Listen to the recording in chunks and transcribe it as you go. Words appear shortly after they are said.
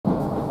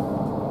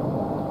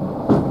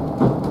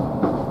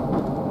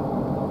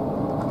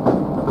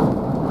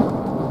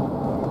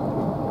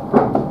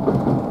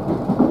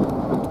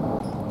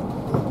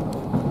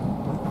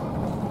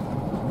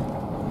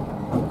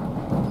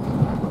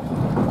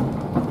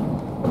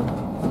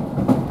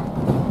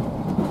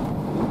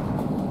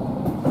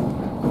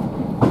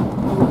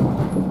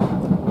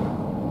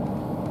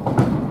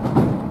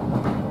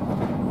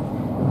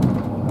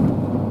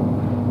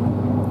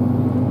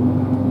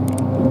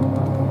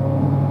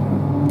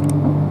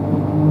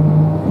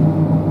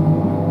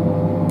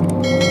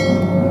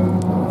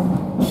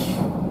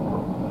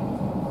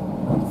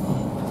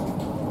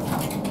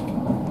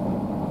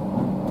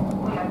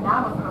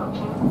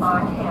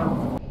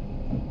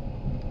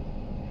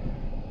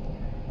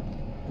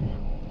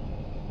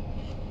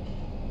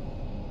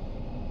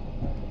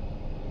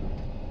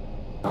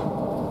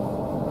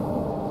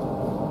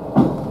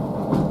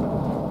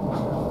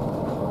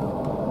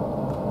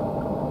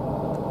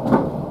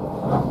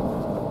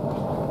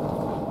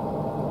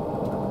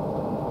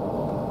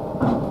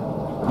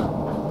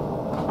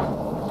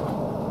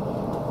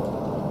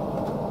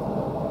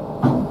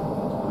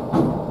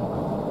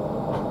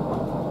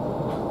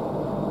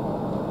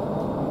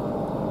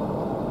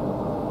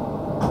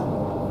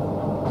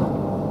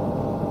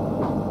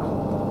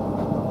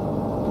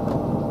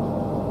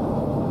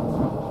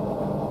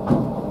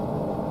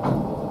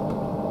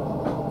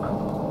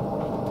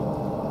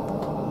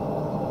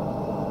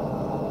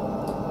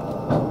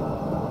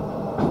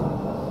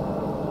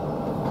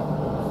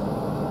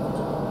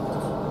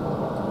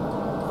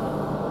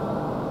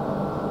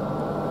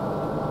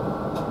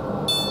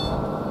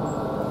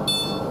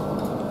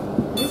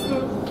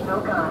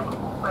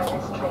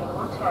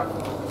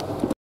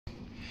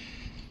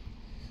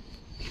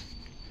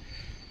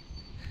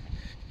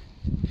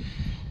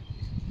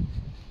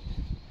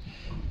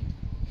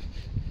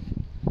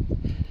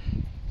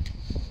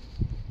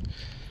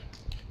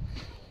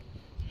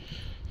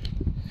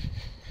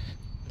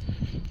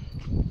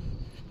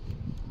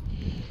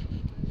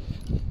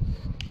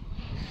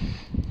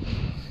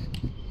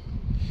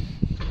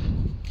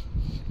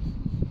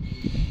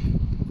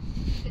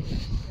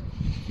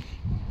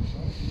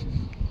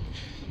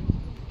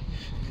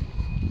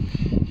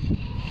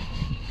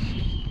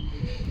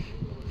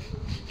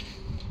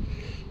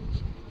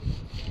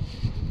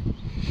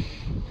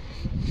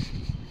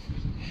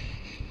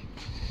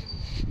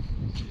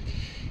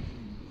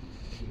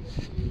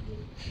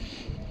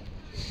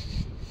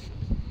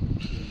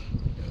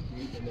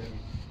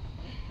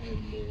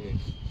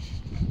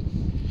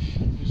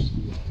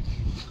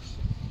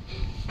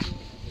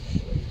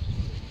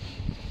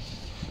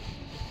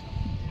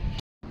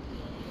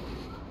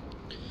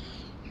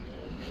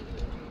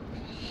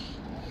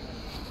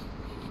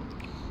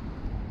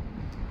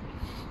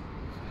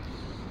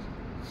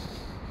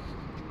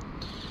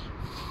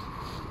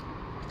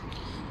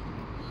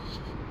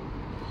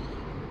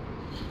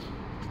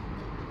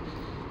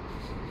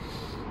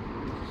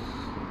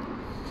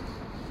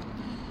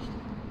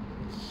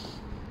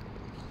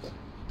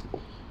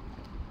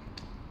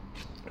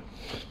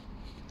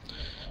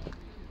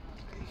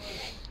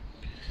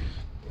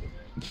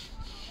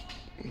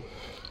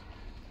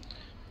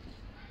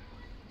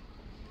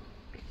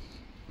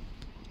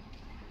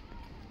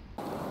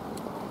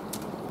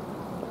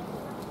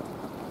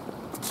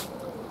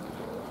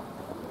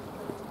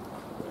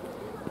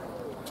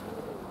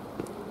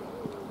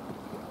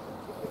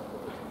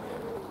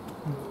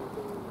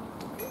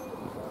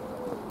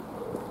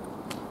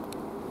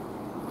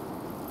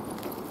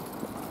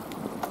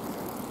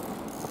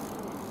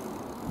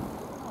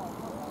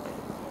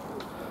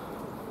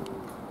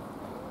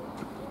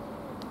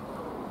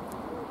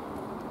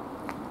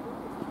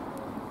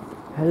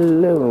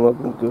Hello and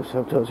welcome to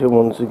Sabotage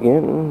once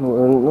again.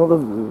 Another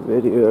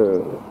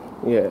video.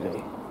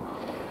 Yay.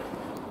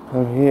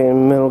 I'm here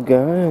in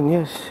Milngavie, and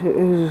yes, it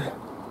is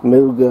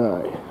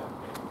Milngavie,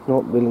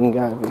 not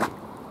Milngavie,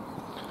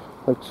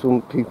 like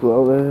some people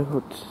out there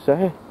would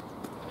say.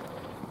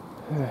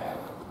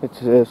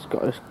 It's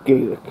Scottish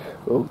Gaelic,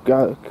 or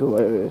Gaelic, or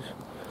whatever it is.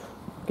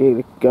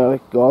 Gaelic,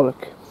 Gaelic,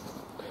 Gaelic,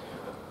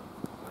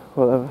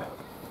 whatever.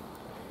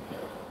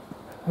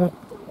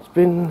 It's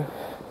been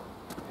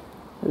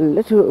a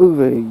little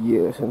over a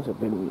year since I've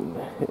been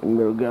in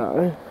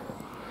Milngavie,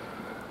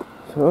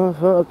 so I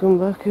thought I'd come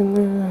back and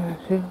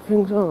see how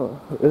things are,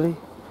 really.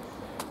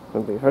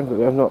 And be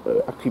frankly, I've not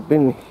actually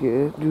been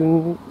here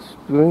during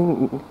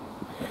spring.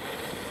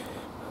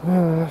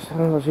 Last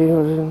time I was here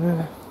was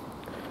in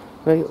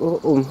late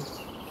autumn.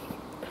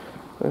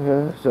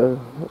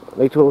 So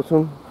late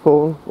autumn,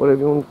 fall,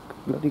 whatever you want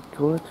to bloody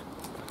call it.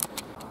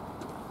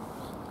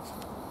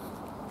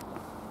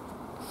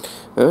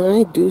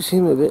 I do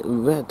seem a bit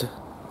red.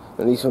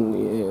 At least on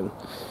the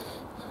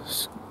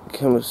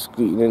camera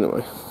screen,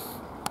 anyway.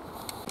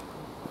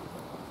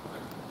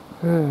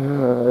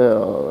 There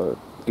are a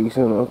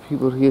decent amount of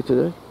people here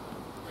today.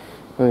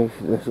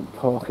 There's a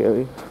park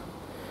area.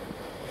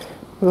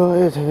 Well,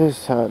 it is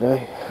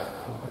Saturday.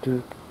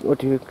 What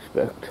do you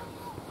expect?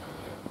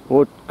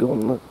 What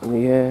gone up in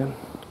the air?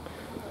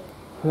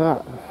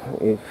 That,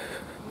 if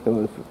no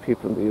one for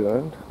people to be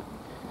around.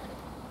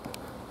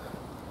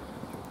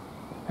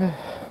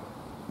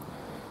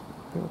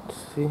 Let's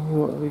see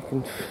what we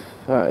can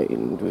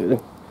find, really.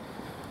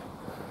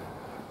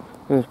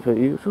 As per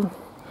usual,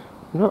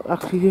 not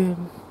actually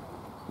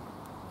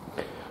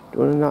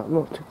doing that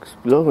much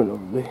exploring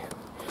of the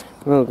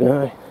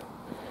Milngavie.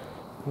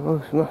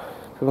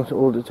 Pretty much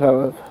all the time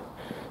I've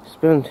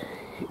spent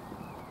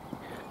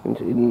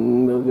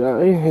in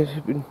Milngavie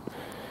has been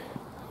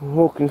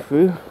walking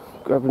through,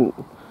 grabbing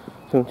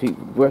something to eat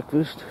for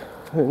breakfast,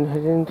 and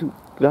heading to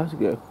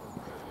Glasgow.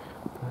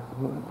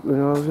 When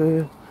I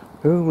was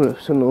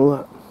homeless and all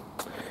that.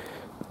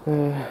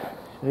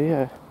 So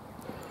yeah.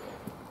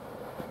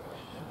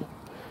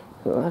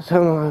 So last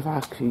time I've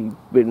actually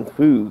been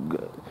through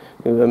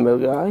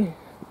Milngavie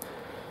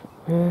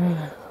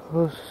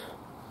was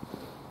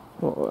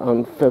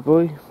around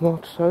February,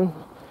 March time,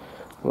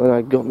 when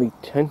I got my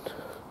tent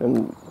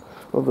and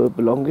other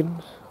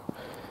belongings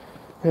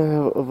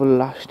over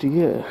last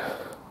year.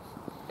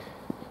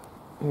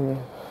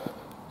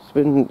 It's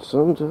been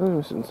some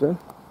time since then.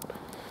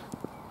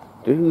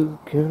 Do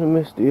kind of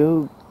miss the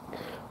old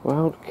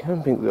wild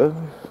camping though.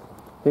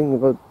 Thinking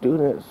about doing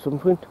it at some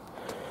point.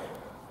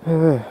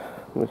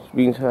 Which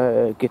means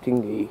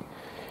getting a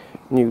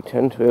new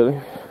tent, really.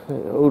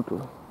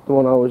 The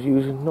one I was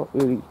using, not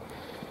really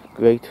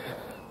great.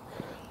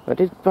 I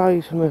did buy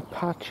some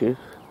patches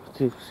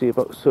to see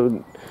about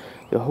sewing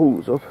the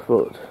holes up,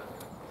 but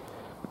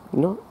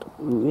not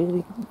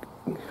really.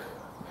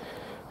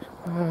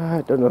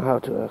 I don't know how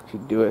to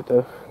actually do it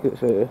though.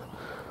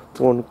 It's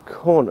one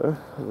corner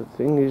of the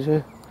thing is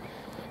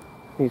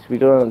needs to be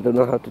done. I don't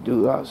know how to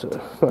do that, so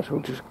might as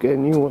well just get a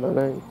new one. And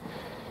I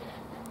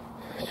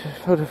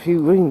just had a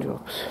few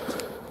raindrops,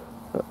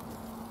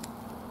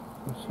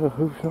 so I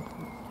hope it's not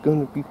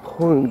going to be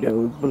pouring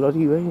down with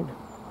bloody rain.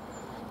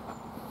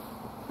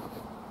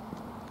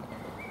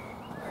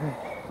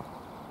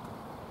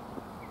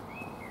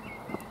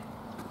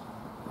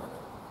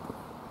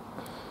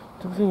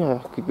 I don't think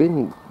I've actually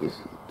been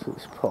to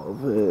this part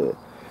of the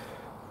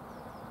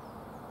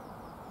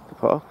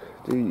park.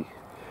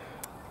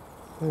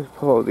 It's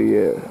part of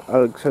the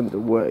Alexander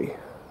Way.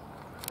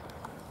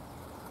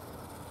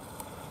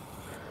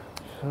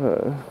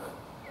 So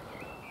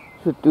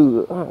should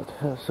do that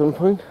at some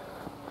point.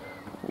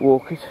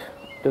 Walk it.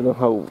 Don't know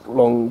how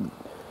long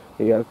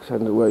the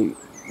Alexander Way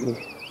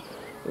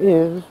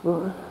is,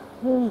 but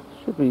it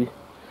should be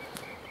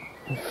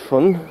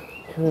fun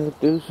to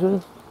do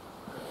so.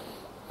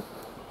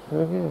 So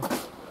yeah.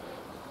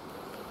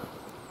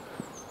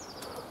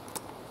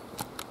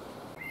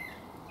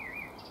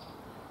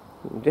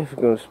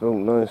 Definitely going to smell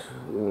nice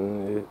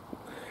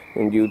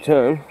in due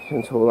time,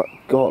 since all that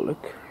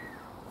garlic.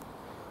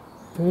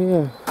 So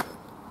yeah,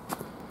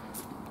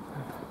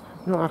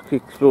 I've not actually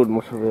explored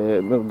much of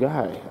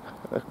Milngavie,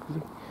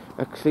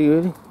 actually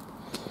really.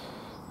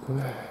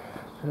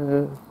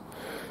 So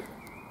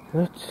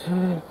let's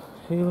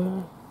see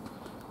where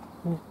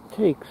it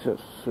takes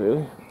us,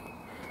 really.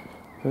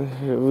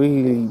 It's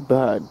really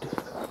bad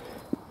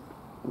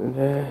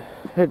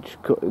hedge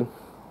cutting.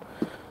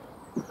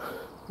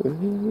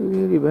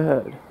 Really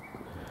bad.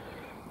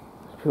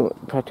 It's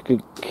practically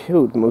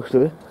killed most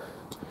of it.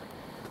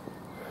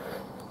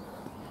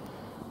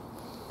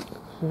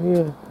 So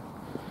yeah.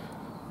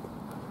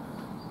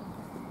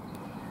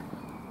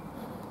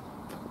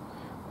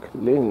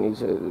 Clearly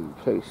needs a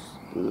place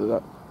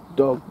that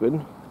dog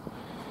bin.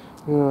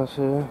 That's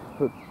a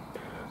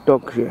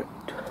dog shit.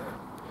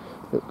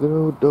 A good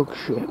old dog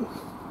shit.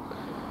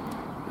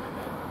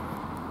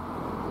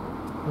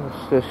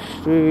 That's the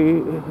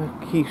street,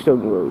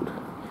 Keystone Road.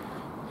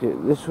 Is it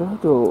this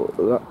road or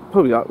that?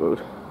 Probably that road.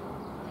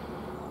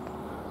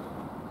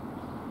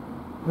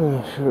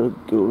 Should I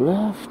go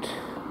left?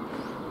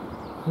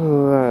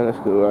 Alright, let's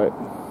go right.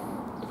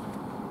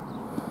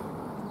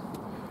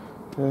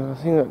 I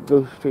think that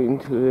goes straight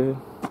into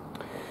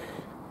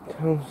the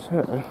town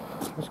centre.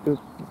 Let's go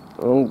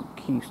along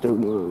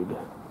Keystone Road.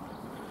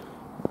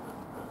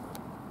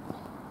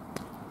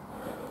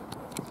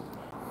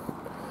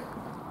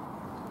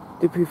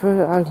 To be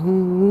fair,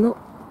 I'm not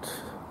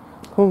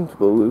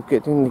comfortable with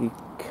getting the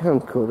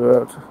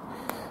camcorder out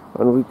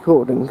on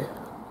recording.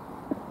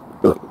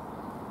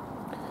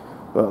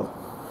 Well,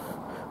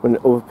 when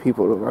other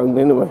people are around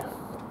anyway.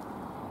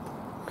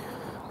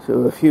 So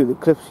a few of the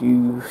clips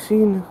you've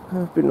seen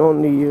have been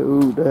on the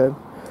old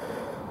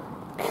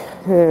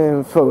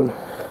phone.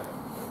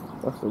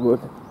 That's the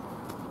word.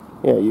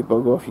 Yeah, you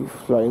bug off, you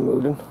flying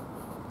rodent.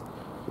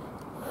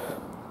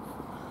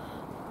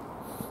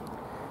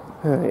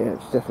 Yeah,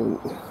 it's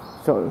definitely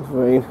starting to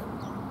rain.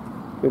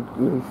 Good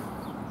grief.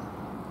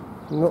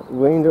 Not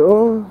rained at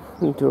all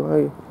until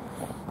I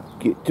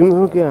get to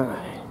Milngavie.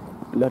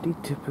 Bloody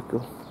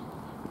typical.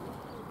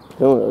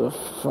 Oh, that's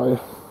fine.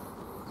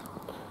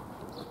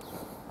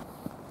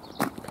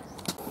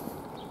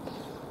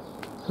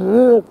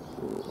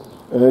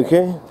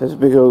 Okay, there's a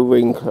big old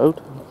rain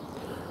cloud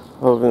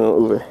hovering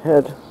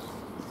overhead.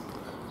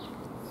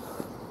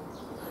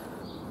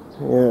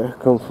 Yeah,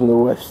 come from the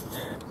west.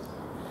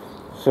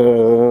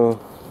 So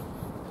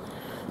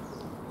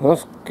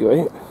that's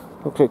great.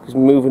 Looks like it's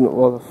moving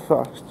rather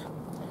fast.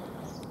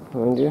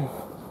 Mind you.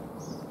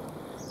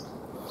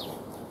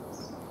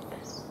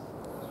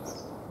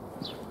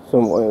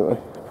 Somewhat anyway.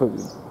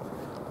 Probably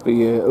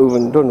be over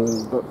and done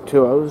in about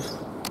 2 hours.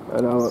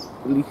 An hour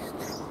at least.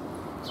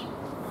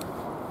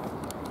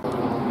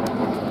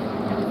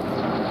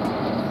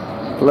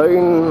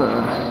 Flying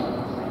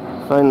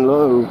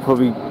low,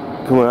 probably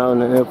come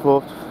around an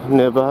airport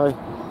nearby.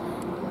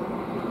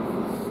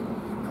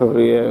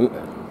 Probably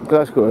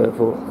Glasgow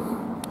airport.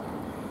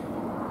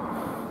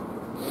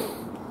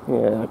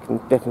 Yeah, I can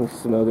definitely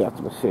smell the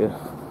atmosphere.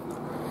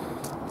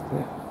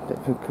 Yeah,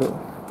 definitely cool.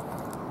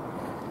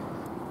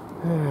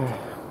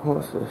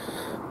 What's this?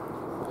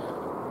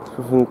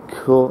 Something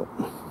Court,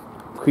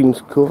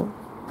 Queen's Court,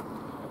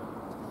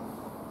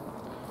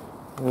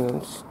 and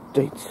then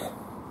State.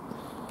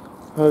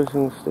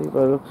 Housing estate by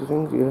the looks of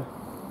things, yeah.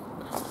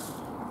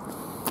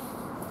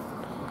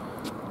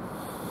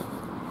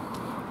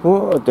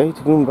 What a day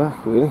to come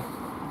back, really.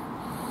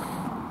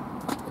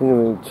 Didn't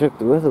even check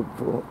the weather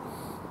report.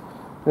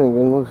 Then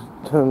again, most of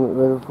the time the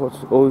weather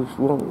report's always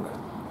wrong.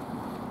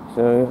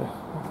 So, yeah.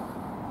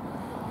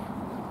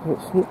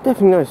 It's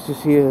definitely nice to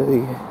see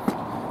the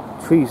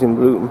trees in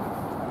bloom.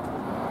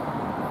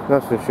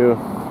 That's for sure.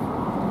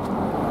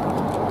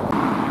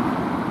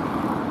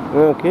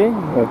 Okay,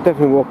 I've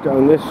definitely walked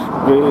down this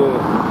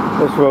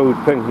road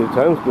plenty of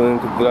times going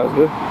into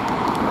Glasgow.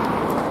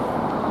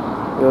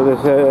 You know,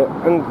 there's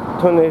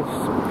Antonius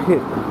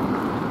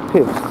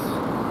Piffs.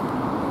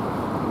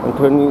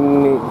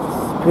 Antonius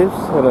Piffs?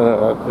 I don't know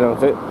how to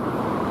pronounce it.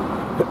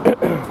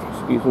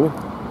 Excuse me.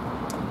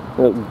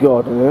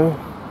 Gardener.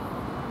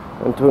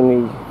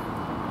 Antonine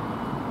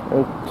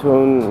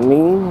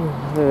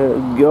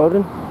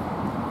Garden.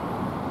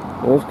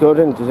 This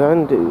garden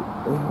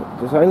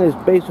design is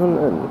based on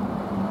an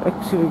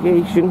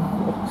excavation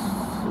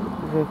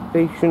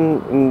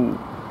in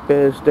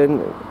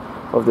Bearsden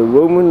of the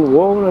Roman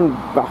wall and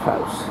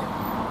bathhouse,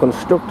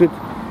 constructed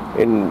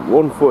in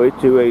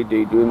 142 AD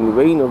during the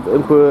reign of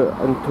Emperor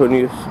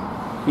Antonius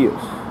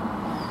Pius.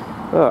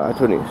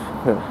 Antonius.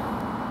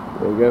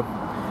 There you go.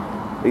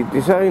 The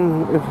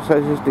design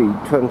emphasizes the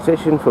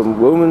transition from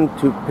Roman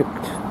to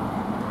Pict.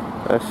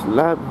 A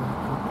slab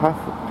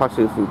path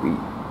passes through the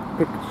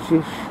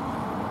Pictish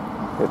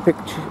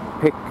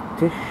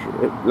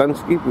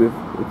landscape with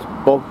its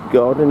bog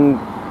garden,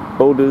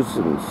 boulders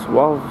and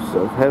swaths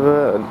of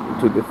heather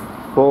to the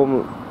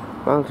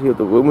formality of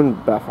the Roman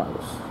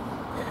bathhouse.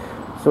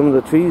 Some of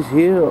the trees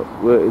here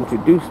were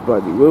introduced by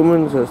the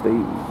Romans as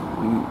they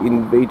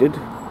invaded.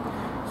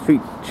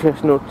 Sweet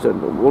chestnuts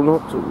and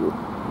walnuts were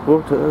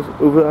brought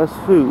over as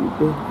food.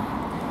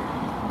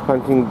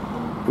 Planting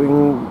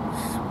brings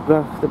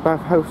the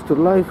bathhouse to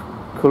life,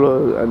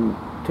 colour and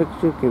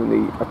texture, giving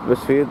the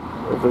atmosphere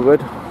of the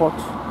red hot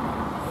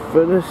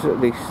furnace,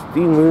 the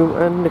steam room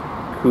and the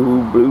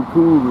cool blue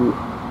pool.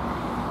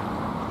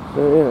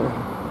 So yeah.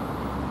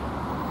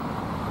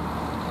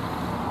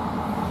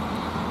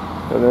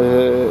 And the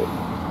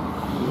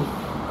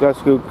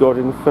Glasgow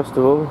Garden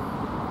Festival.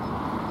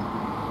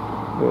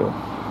 Yeah.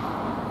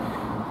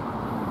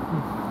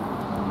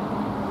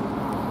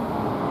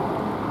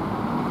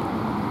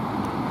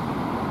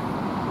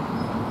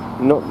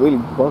 Not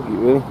really buggy,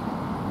 really.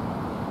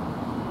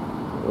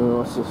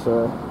 Oh, it's just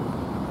the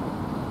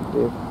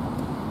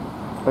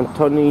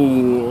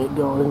Antony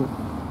Garden.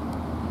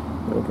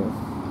 Okay.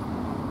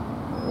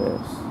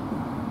 Yes.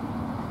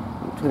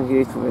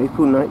 28th of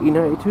April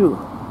 1992.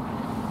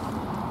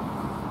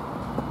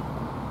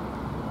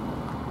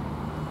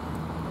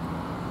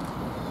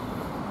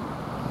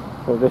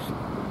 So this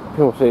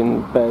people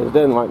saying bears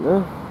den right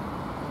now.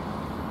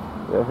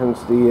 Yeah, hence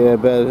the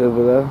bears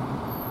over there.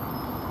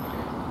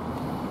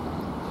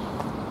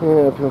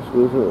 Yeah, people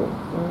go to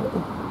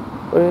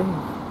way.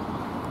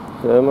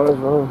 So I might as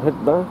well head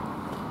back.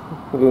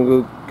 We're going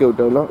to go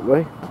down that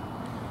way.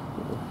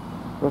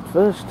 But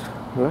first,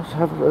 let's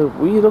have a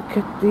wee look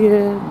at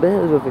the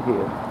bears over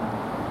here.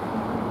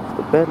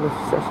 The bare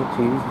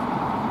necessities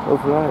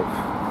of life.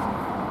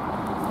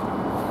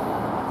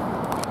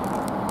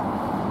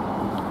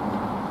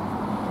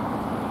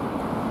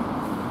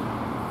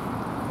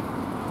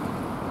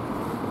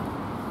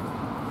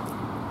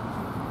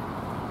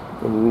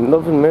 In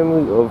loving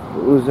memory of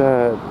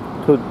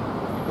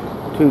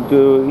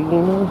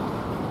Tudorino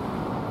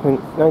in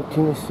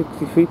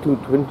 1963 to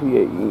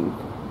 2018.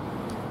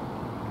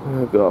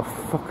 I've got a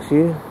fox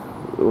here.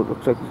 It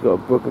looks like he's got a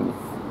broken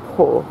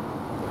paw.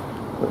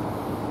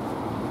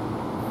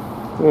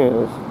 Yeah,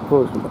 his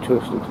paw's been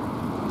twisted.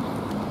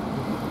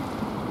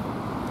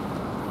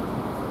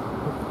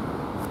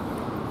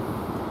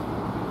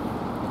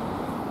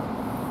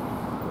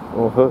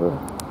 Or her.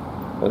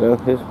 I don't know,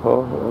 his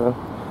paw.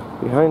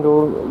 Behind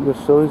all your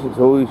stories, it's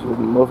always your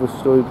mother's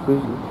story,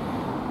 because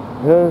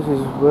hers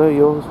is where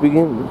yours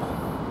begins.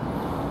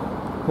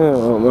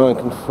 Oh, mine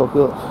can fuck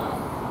off.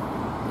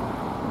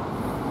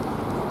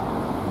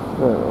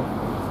 Oh.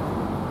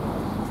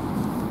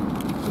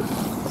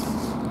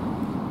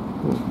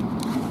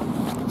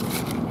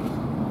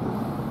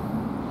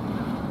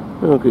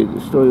 Okay, the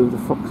story of the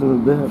fox and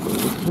the bear.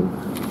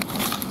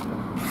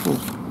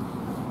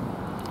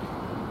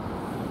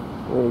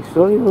 The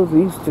story of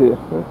these two.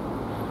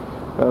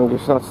 I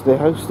guess that's the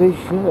house they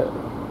share.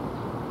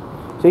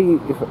 See,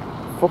 if a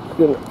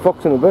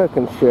fox and a bear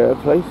can share a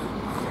place,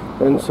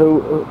 and so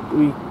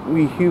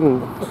we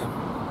humans.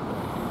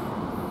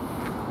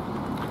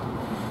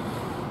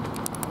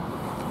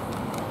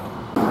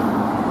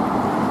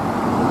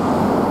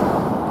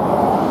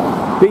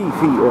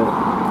 Beef eater.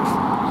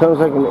 Sounds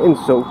like an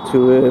insult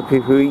to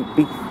people who eat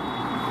beef.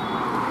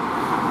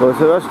 Well,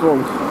 it's a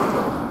restaurant.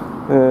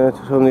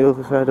 It's on the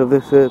other side of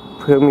this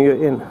Premier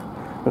Inn.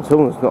 And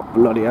someone's not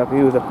bloody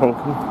happy with a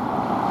pumpkin.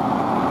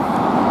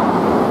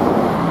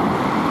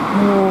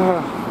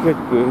 Good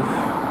grief.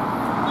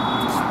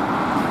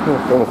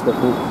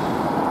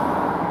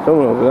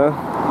 Someone over there.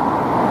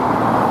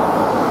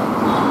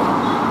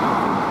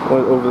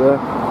 One over there.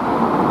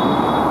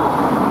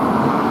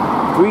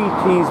 3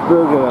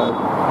 cheeseburger now.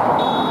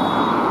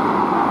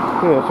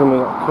 Yeah, some of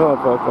that car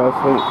park, I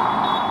think.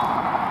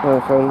 I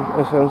found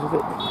the sounds of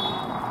it.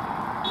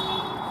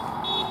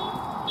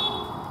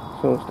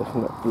 Someone's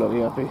definitely not bloody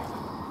happy.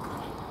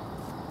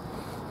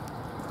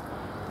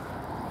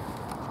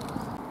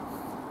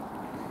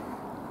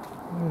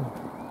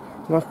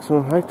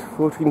 Maximum height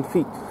 14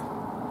 feet.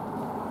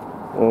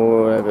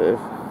 Or whatever it is.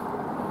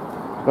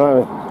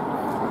 Right.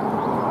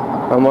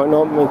 I might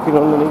not make it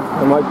underneath.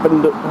 I might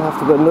bend up, have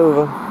to bend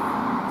over.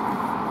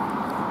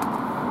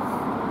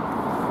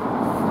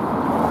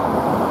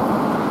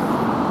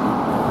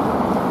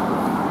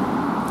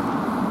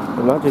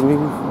 Imagine me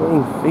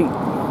 14 feet.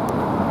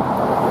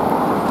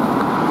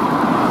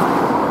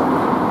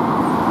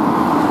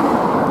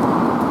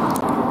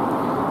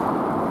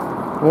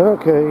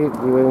 Okay,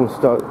 the rain's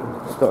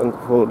starting to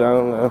fall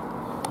down now.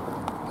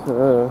 So,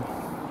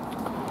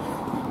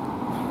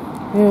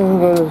 yeah, I'm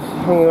going to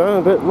hang around a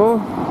bit more.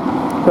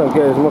 Try to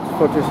get as much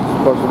footage as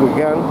possibly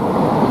can.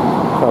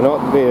 Try not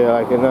to be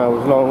like an hour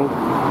long.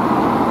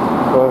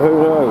 But who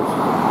knows?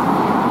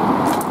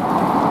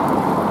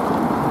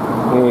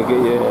 You need to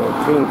get your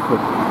train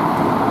lifted.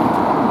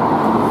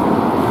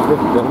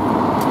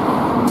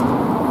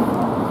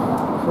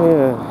 So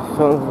yeah,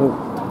 sounds like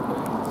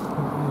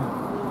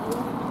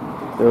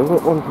I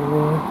don't want to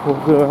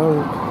walk around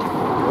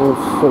all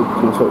soaked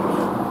and such.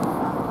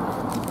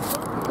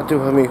 I do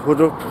have my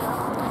hood up.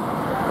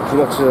 As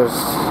much as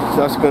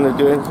that's going to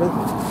do anything.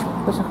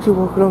 Let's actually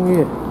walk along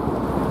here.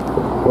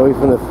 Away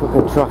from the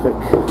fucking traffic.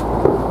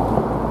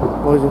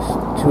 Or just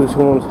to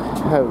someone's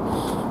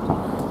house.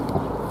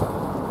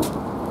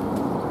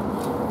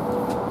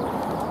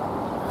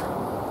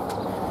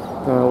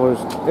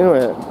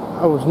 Anyway,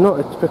 I was not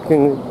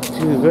expecting it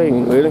to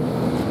rain really.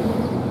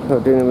 So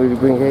I didn't really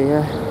bring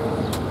a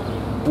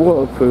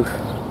waterproof.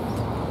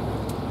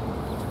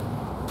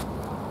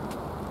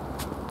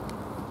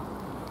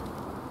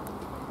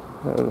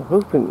 I'm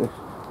hoping this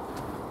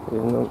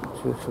is not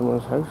to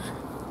someone's house.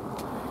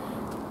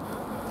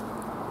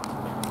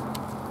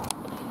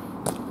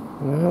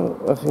 Well,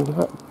 I think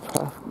that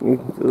path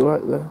leading to the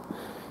right there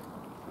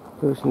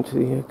goes into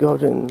the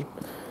garden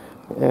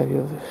area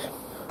of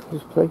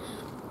this place.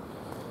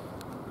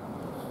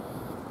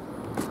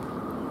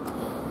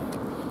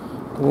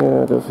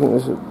 Yeah, I don't think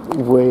there's a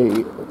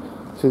way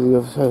to the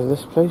other side of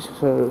this place,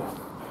 so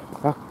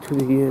back to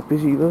the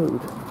busy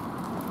road.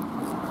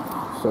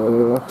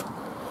 So,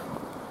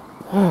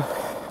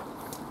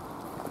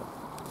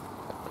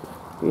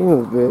 feeling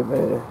a bit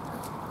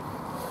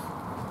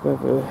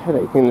of a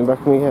headache in the back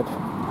of my head.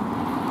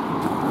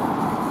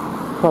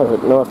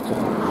 Quite not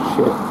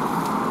shit.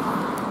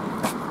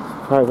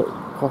 private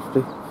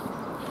property.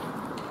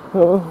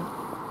 Oh,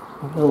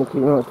 I'm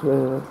keeping out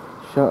to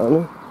shout at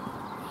me.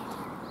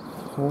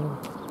 So,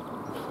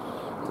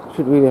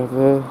 should we have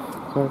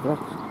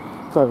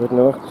private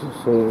no access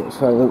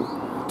silent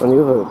on the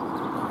other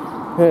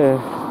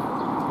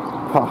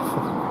path?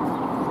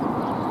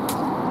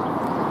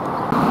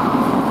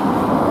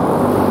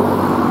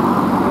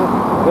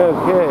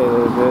 Okay,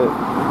 there's a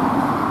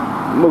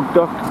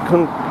Mugdock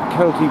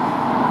County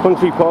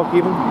Country Park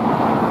even.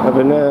 I've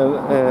been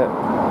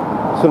there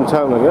some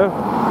time ago.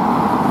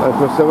 And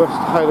across the West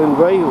Highland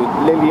Way with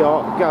Lily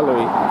Art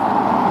Gallery.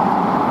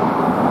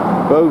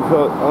 Both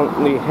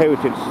on the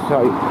heritage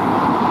site.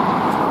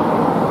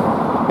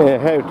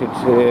 Heritage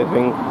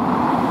thing.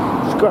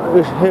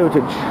 Scottish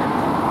heritage.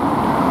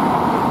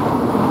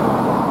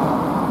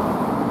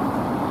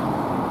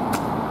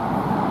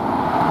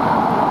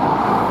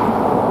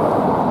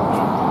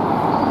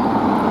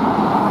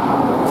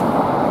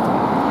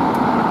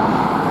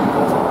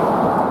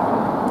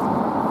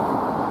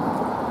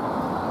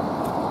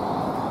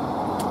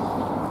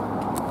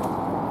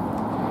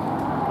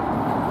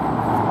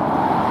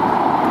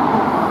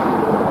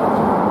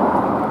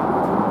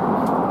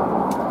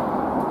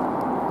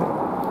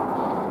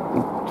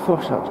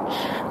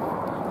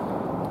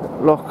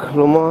 Loch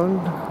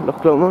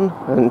Lomond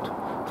and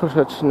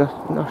Trossachs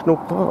National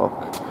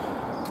Park.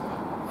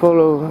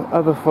 Follow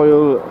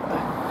Aberfoyle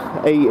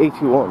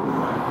A81.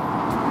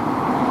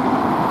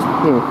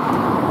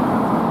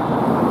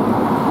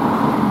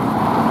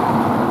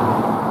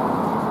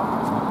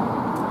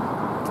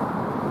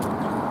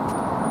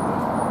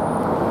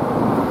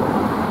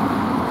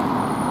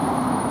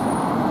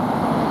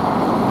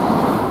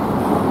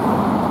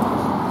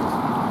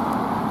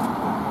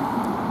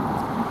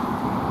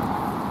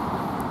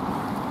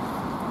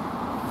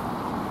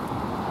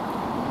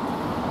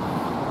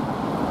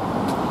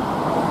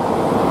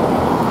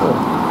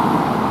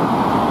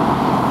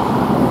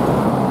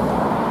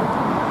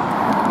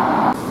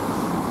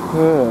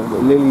 The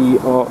Lily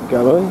Art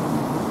Gallery.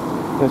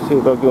 Let's see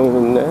about going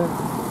in there.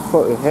 It's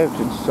quite a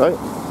heritage site.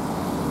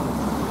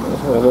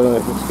 So I don't know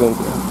if it's going to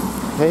be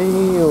okay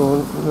or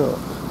not.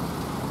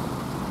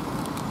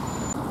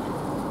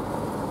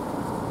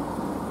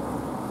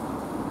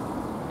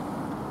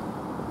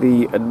 The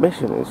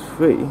admission is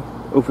free.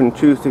 Open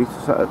Tuesday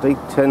to Saturday,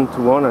 10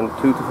 to 1 and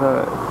 2 to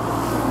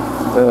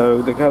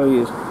 5. The gallery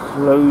is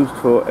closed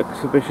for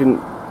exhibition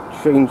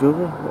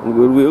changeover and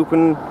will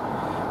reopen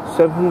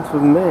 7th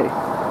of May.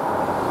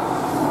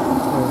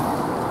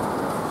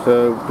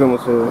 So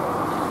almost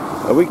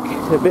a week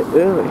a bit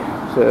early,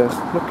 so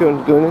not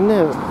going in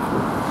there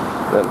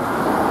then.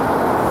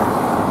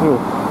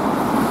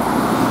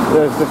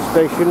 There's the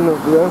station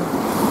up there,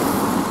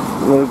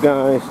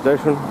 Milngavie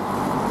station.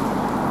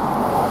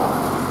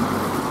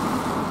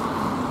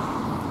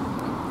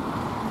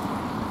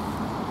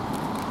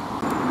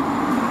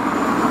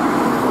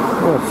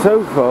 Well, so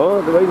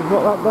far the rain's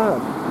not that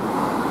bad,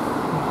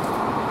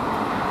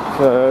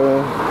 so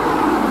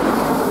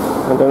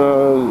I don't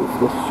know if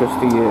this is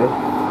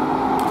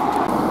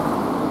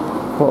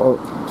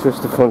just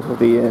the front of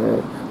the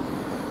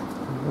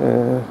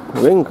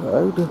ring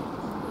cloud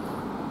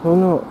or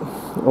not,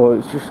 or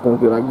it's just going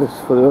to be like this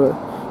for the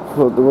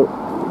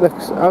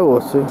next hour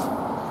or two.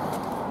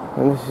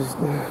 And this is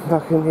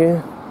back in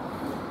here,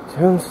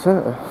 town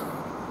centre.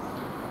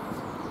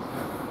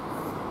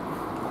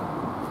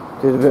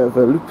 Did a bit of a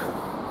loop,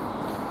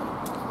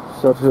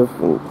 started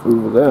off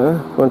over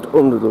there, went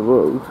under the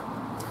road.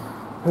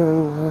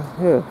 And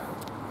yeah,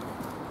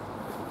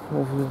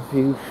 there's a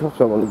few shops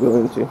I want to go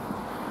into,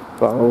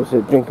 but I was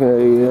drinking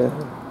a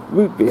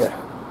root beer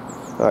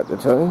at the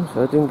time,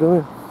 so I didn't go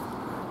in.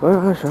 Well,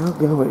 I shall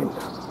go in.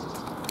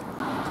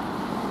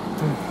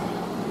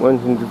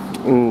 Went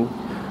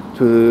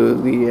into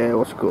the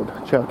what's it called,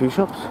 charity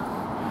shops.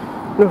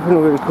 Nothing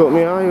really caught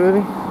my eye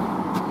really.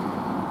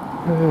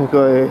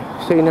 Got a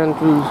St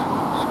Andrew's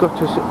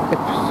Scottish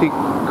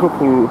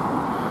Episcopal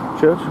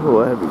Church,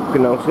 or however you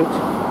pronounce it.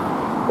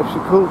 What's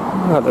it called? I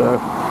don't know.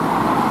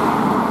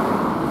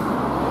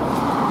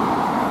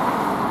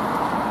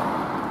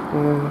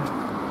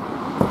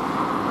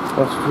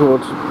 That's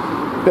towards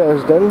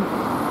Bearsden.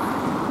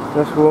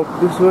 Let's walk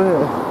this way.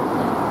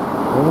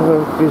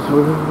 Walk this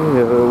way.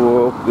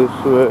 Walk this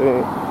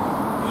way.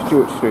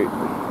 Stewart Street,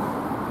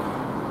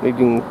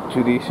 leading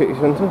to the city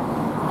centre.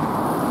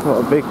 Not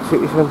a big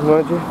city centre,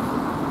 mind you.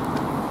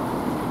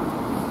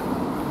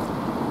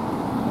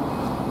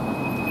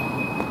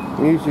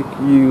 Music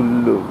you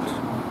loved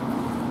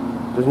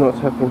does not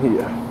happen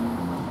here.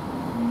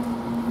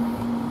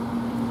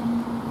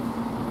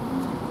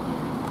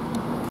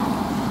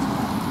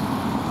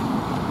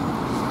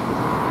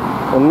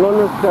 On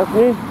London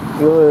Avenue,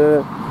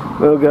 the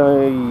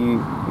Milngavie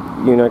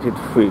United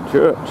Free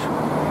Church.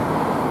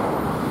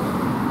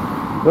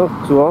 Not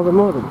too all the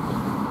modern.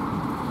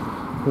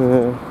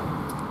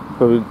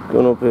 Probably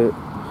gone up it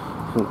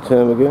some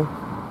time ago.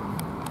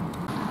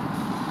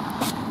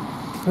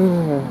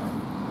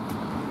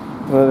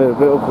 Well, a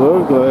bit up the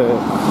road, got a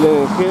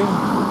clinic here,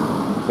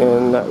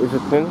 and that is a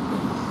clinic.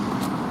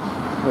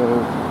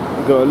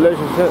 We've got a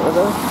leisure centre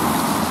there.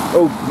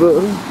 Old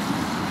Burton.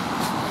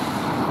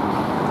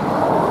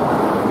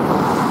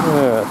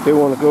 Yeah, I do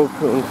want to go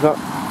up onto that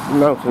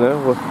mountain there,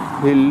 or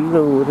hill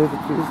or whatever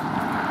it is.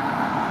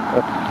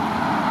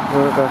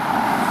 That's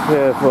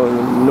there for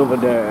another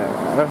day.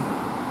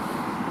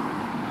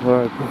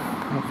 Right,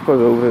 I'll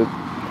probably over.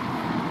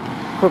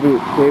 Probably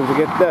be able to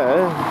get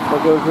there if I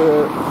go to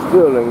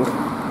Stirling.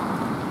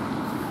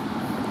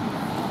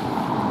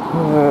 I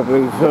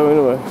believe so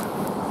anyway.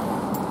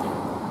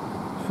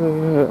 So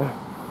yeah,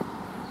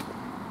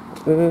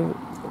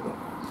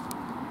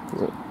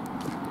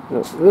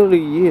 early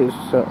years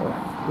centre,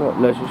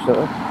 not leisure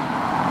centre.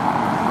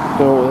 Don't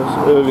know what this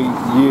early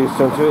years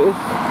centre is.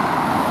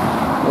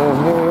 And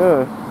here we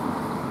are.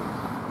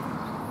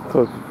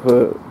 Probably for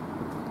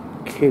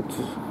kids.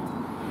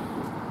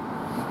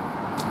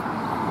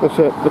 Looks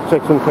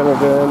like some kind of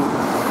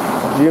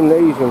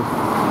gymnasium.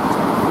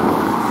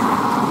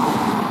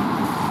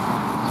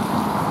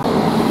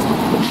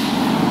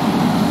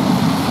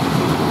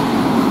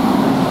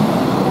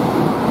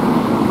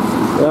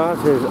 That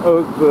is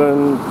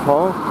Oakburn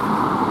Park.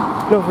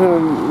 Nothing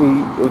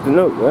really of the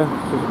note there.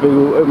 It's just a big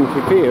old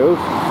empty field.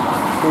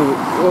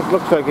 It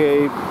looks like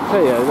a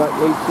player that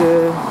needs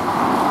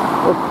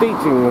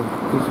updating.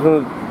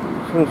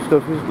 Some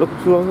stuff is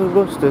looks rather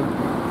rusty.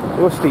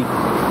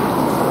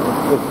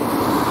 I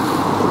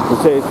can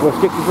say it's my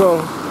stick as well.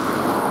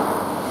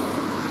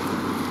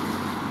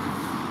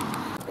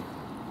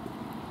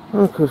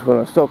 Of course, when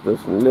I stop,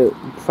 there's a little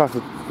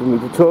traffic for me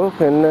to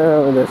talk, and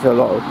there's a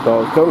lot of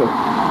cars coming.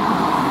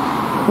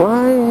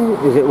 Why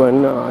is it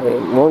when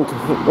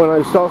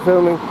I start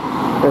filming,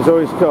 there's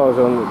always cars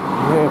on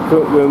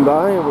going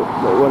by,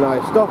 but when I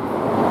stop,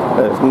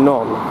 there's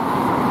none?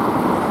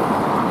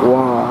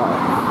 Why?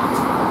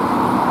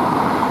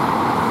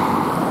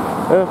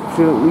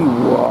 Absolutely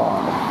why?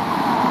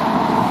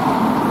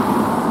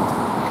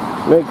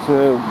 Makes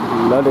no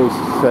bloody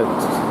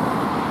sense.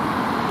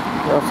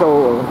 That's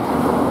all.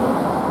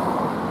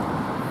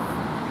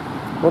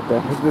 What the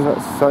heck does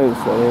that sign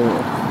say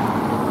anyway?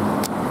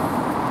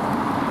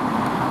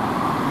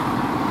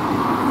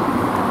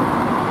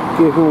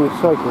 Give me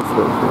cycle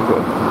space.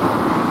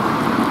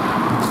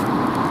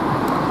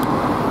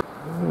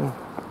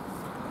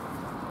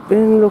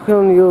 Been looking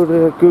on the old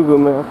Google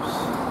Maps.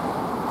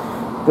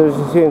 There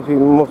doesn't seem to be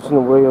much in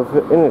the way of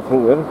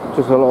anything there.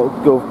 Just a lot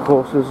of golf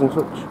courses and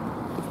such.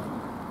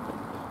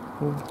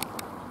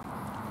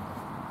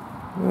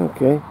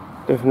 Okay,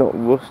 definitely not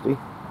rusty.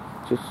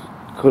 Just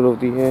colour of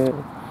the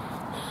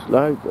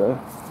slide there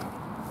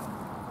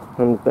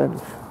on the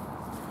bench.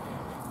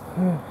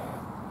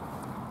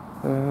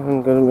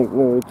 I'm going to make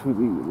my way to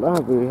the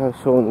library I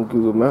saw on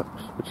Google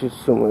Maps, which is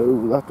somewhere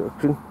over that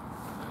direction.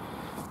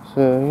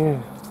 So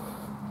yeah,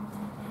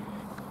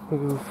 we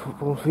go to a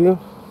football field.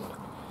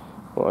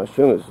 Well, I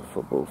assume it's a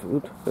football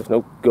field. There's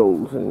no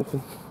goals or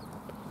anything.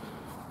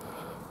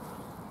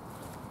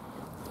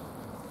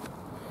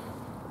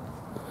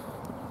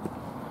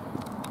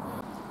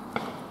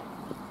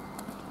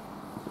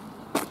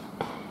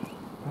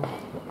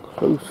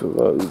 Closer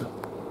road.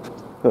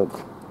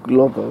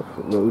 Glover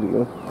road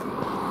here.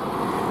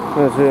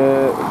 There's a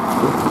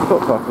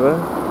footpath there.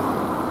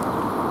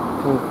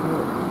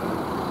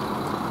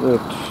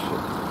 Which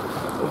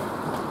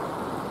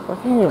I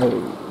think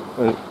I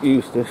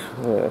used this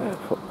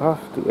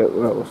footpath to get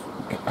where I was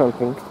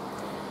camping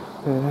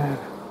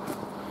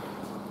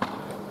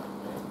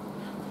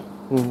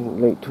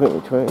in late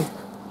 2020.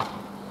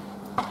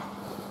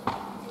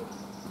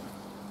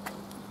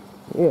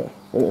 Yeah,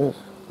 it is.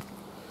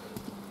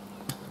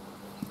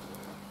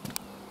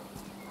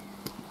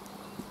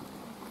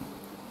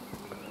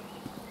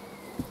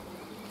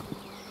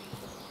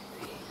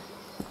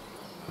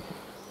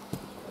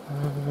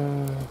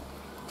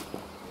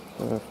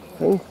 I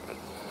think,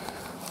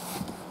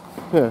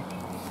 yeah,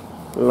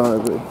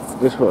 library,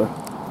 this way.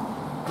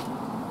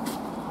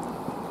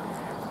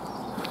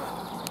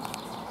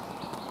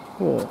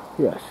 Yeah,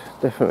 yes,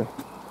 definitely.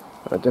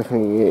 I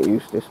definitely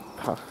use this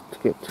path to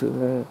get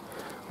to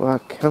where I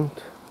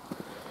camped.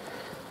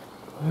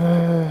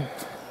 Where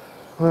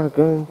I'm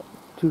going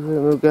to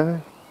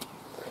Milngavie.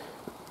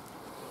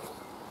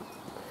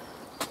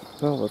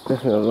 That was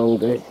definitely a long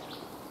day.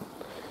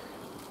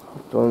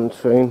 Hopped on the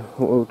train,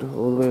 rode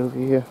all the way over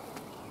here.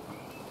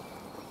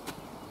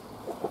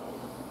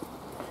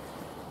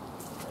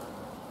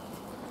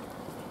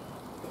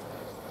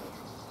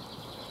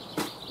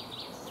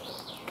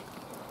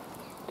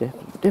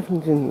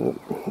 Definitely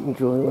didn't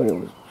enjoy when it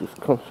was just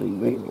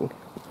constantly raining.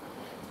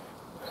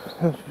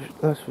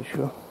 That's for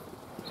sure.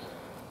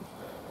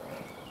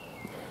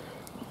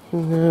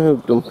 No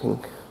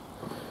dumping.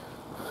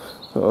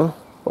 Oh,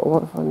 but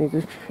what if I need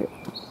this shit?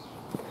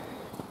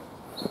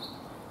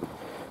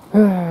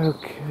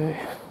 Okay.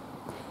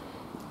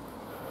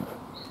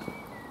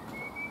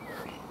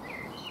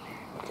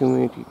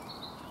 Community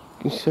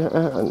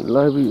centre and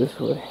library this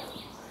way.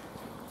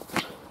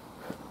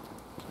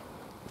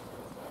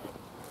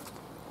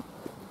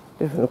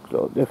 Definitely looks a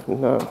lot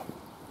different now.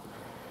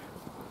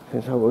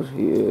 since I was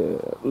here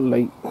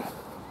late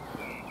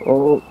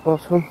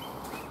autumn.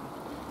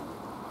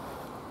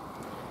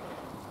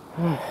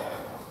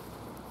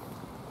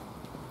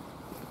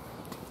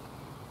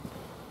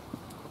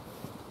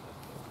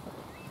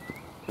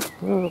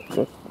 Well, looks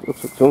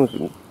like someone's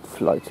been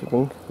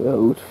flighting the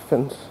old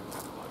fence.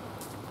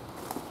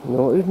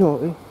 Naughty,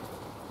 naughty.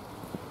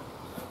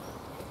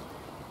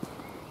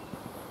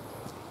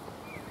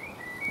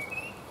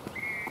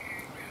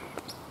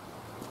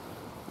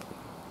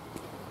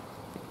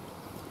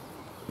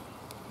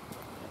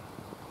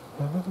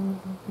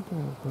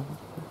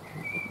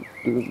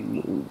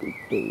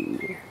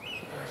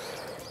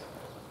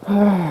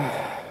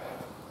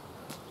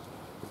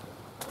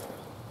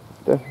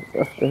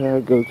 After I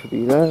go to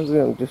the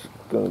library, I'm just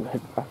going to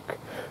head back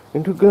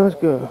into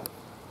Glasgow.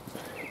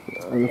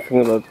 I'm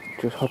thinking about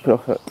just hopping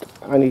off at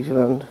Annie's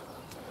Land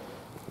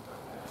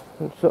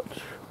and such.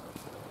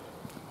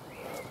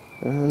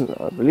 And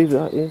I believe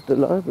that is the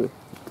library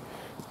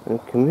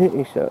and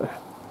community centre.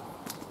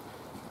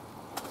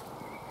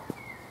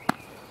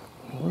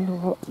 I wonder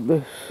what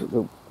the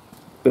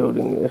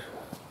building is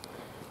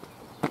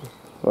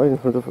right in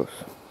front of us.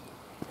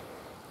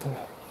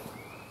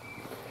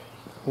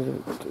 Is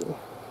it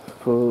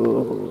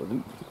for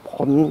the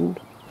pond?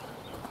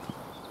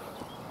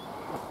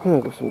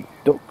 I've got some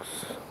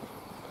ducks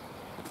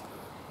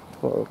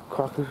or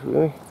crackers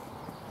really.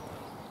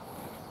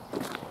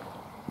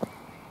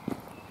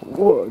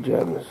 Water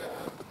gems.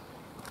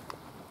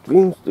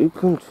 Dreams do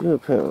come true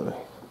apparently.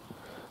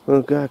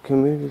 Milngavie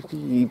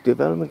Community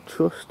Development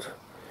Trust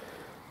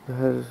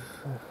have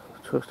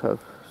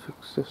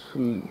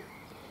successfully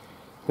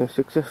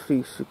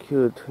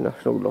secured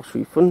national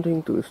lottery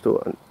funding to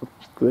restore and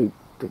upgrade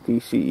the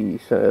DCE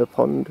Centre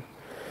Pond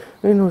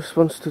in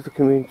response to the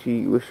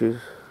community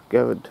wishes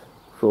gathered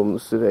from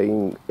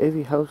surveying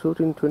every household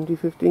in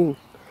 2015.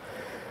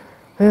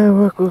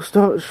 Work will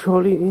start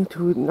shortly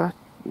to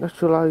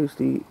naturalise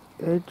the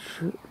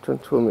edge,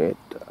 transforming it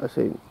as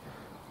the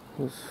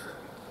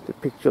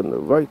picture on the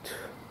right.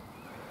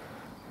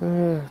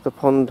 The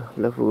pond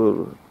level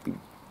will be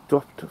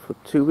dropped for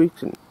 2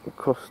 weeks and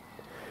cost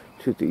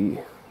to the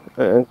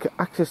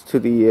access to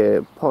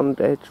the pond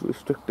edge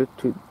restricted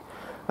to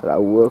allow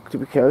work to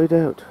be carried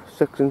out.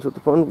 Sections of the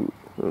pond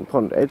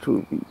edge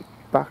will be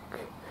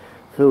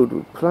filled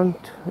with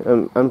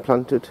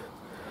planted.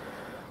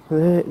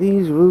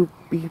 These will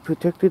be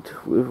protected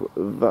with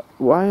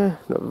wire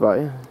to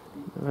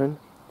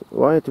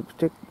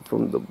protect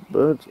from the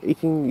birds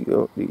eating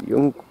the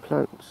young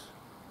plants.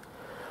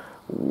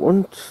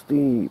 Once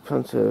the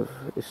plants have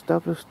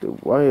established, the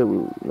wire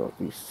will not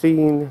be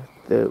seen.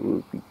 There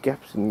will be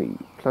gaps in the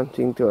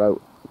planting to allow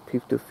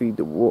people to feed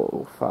the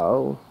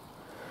waterfowl.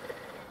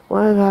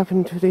 What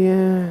happened to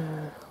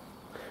the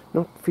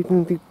not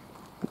feeding the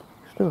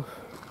stuff?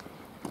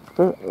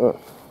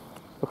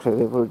 Looks like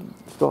they've already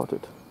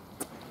started.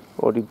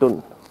 Already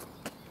done.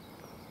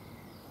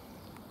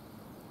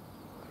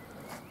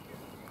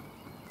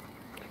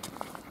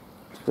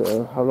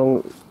 So how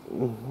long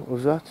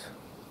was that?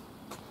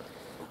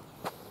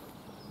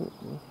 A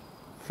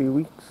few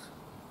weeks.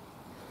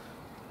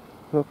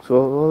 Looks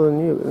all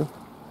new.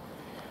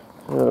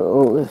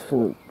 All this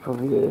and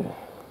probably a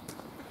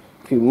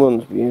few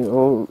months being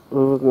all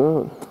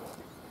overgrown.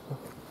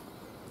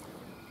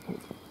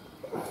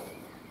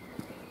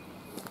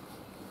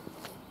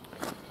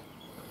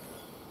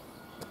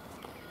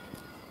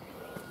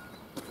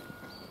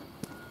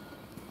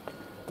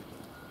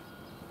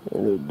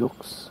 And the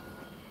ducks.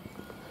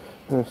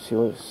 Let's see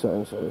what the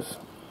sign says.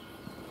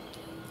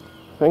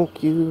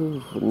 Thank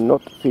you for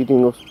not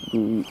feeding us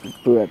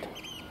bread.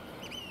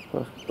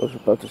 I was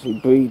about to say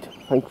breed.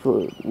 Thanks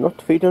for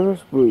not feeding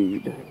us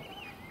breed.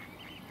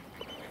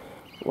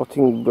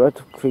 Rotting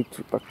bread creates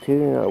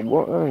bacteria in our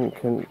water and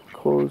can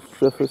cause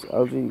surface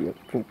algae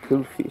that can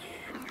kill fish.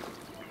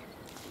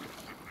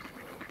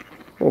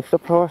 Hey,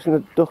 stop harassing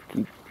the duck,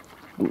 you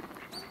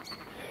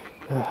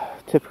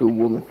typical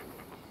woman.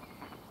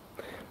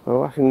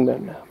 Harassing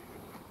them now.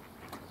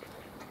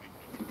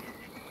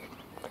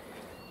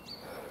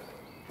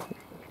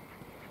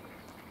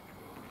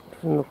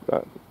 Doesn't look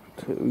that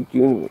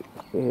June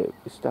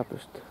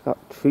established. That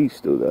tree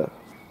still there.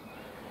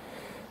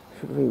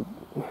 Should we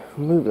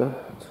move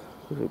that?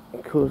 Because it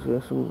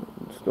causes some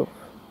stuff.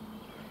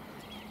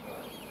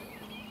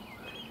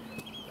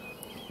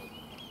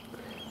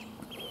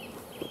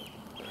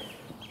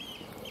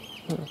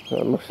 It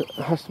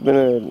has to have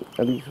been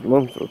at least a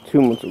month or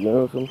 2 months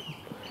ago or something.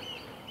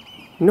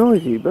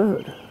 Noisy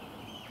bird.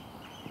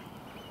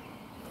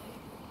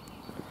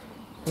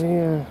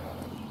 Yeah.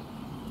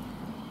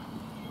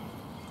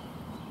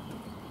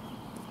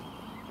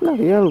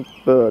 Bloody hell,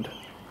 bird.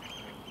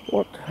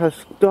 What has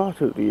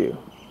startled you?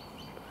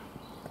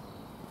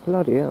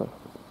 Bloody hell.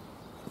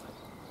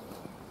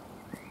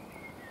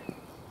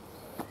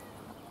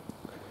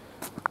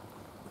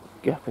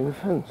 Gap in the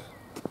fence.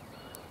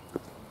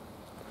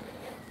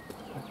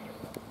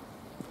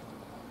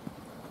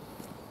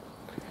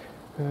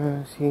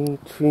 I see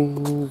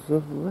trees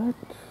of red.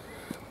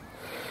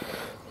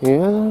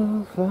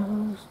 Yellow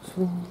flowers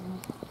too.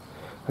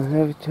 And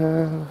every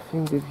time I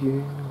think of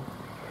you,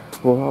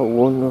 what a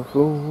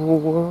wonderful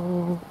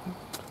world.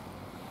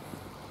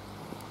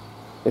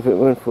 If it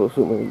weren't for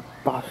so many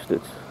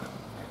bastards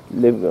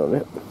living on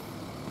it.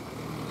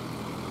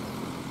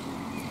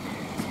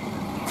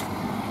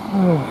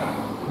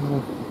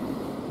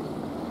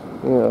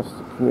 Yeah, that's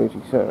the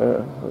community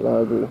centre,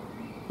 library.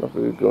 Not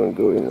really going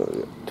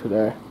to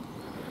there.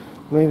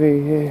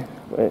 Maybe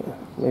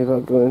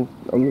I'll go in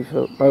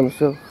by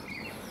myself.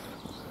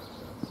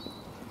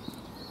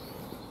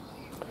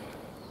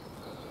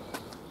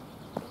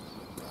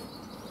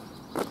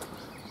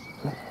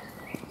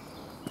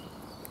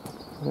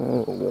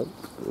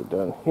 Go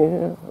down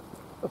here,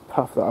 a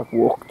path that I've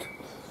walked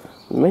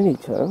many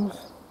times.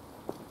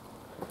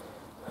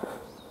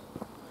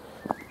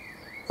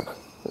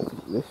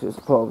 This is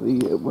probably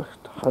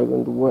West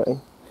Highland Way,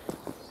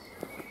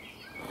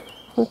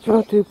 which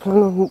I do plan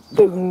on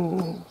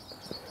doing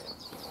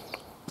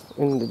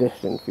in the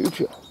distant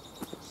future.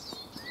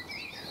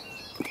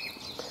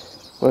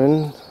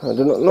 When I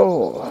do not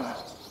know,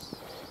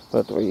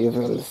 but we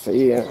will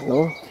see.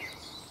 No.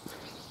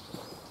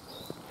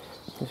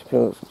 This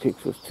place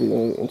takes us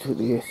into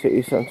the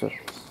city centre.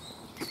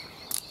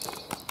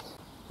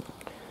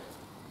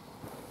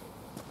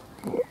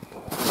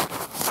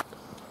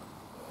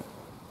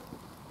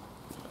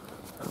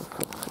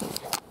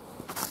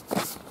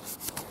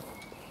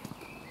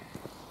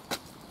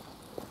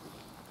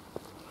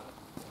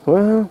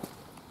 Well,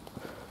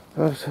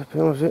 that's pretty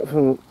much it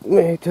from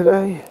me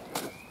today.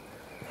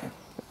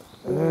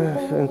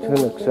 Sent to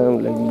an exam,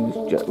 ladies,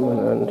 gentlemen,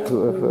 and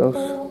whoever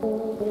else.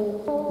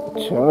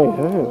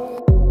 Ciao.